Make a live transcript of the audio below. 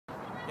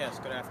Yes,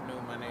 good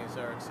afternoon. My name is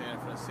Eric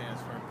Sanford of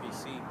Sanford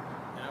PC,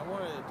 and I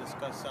wanted to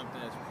discuss something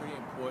that's pretty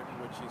important,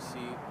 which you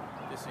see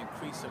this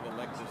increase of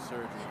elective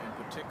surgery, in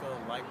particular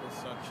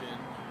liposuction,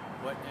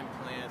 butt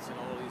implants, and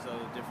all these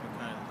other different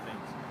kinds of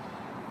things.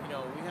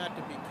 We have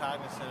to be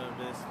cognizant of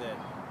this, that,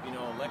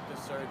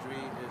 elective surgery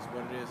is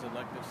what it is,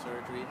 elective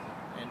surgery,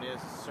 and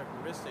there's certain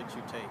risks that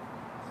you take.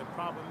 The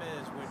problem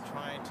is we're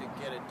trying to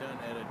get it done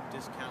at a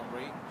discount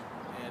rate,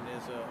 and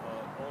there's a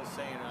old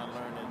saying I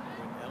learned in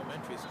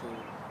elementary school,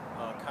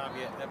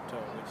 caveat emptor,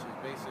 which is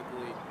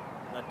basically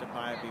let the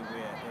buyer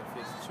beware.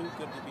 If it's too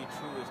good to be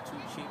true, it's too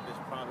cheap,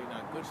 it's probably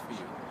not good for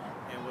you.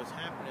 And what's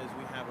happened is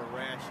we have a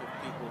rash of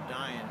people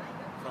dying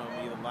from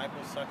either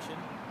liposuction.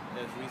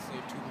 There's recently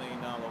a $2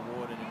 million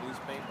award in the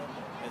newspaper,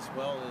 as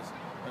well as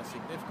a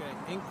significant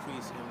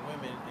increase in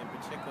women, in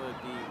particular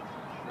the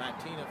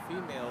Latina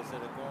females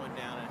that are going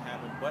down and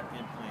having butt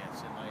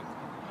implants in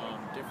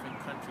different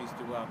countries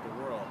throughout the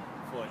world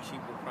for a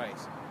cheaper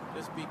price.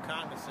 Just be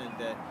cognizant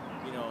that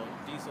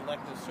these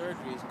elective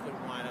surgeries could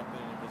wind up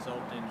and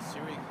result in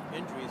serious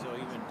injuries or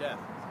even death.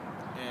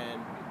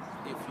 And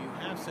if you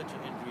have such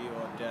an injury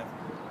or death,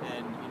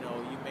 then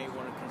you may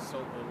want to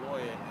consult a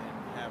lawyer and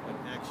have an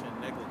action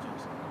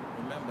negligence.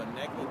 Remember,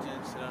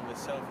 negligence in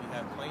itself, you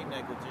have plain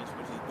negligence,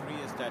 which is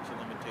 3-year statute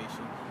of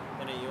limitation,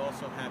 and then you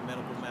also have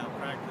medical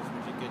malpractice,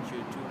 which will get you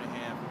a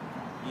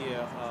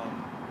 2.5-year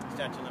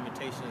statute of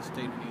limitation in the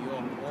state of New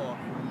York or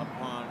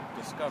upon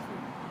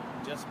discovery.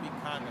 Just be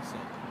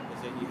cognizant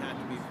is that you have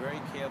to be very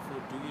careful,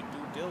 do your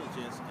due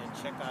diligence, and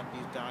check out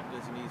these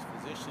doctors and these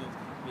physicians,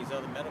 these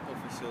other medical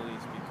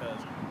facilities, because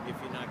if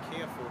you're not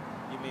careful,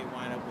 you may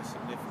wind up with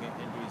significant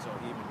injuries or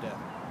even death.